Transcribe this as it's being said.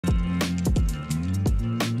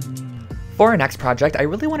For our next project, I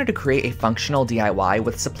really wanted to create a functional DIY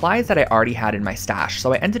with supplies that I already had in my stash,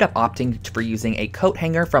 so I ended up opting for using a coat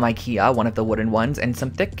hanger from IKEA, one of the wooden ones, and some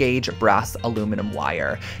thick gauge brass aluminum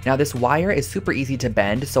wire. Now this wire is super easy to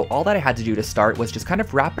bend, so all that I had to do to start was just kind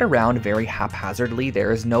of wrap it around very haphazardly.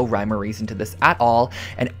 There is no rhyme or reason to this at all,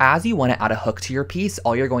 and as you want to add a hook to your piece,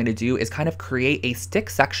 all you're going to do is kind of create a stick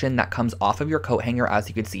section that comes off of your coat hanger. As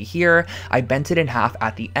you can see here, I bent it in half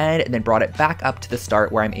at the end and then brought it back up to the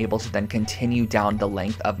start where I'm able to then continue down the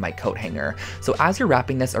length of my coat hanger. So as you're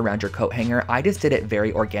wrapping this around your coat hanger, I just did it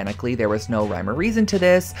very organically. There was no rhyme or reason to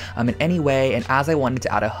this in any way, and as I wanted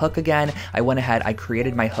to add a hook again, I went ahead, I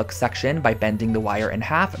created my hook section by bending the wire in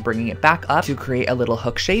half, bringing it back up to create a little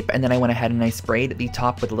hook shape, and then I went ahead and I sprayed the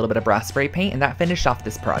top with a little bit of brass spray paint, and that finished off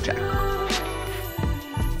this project.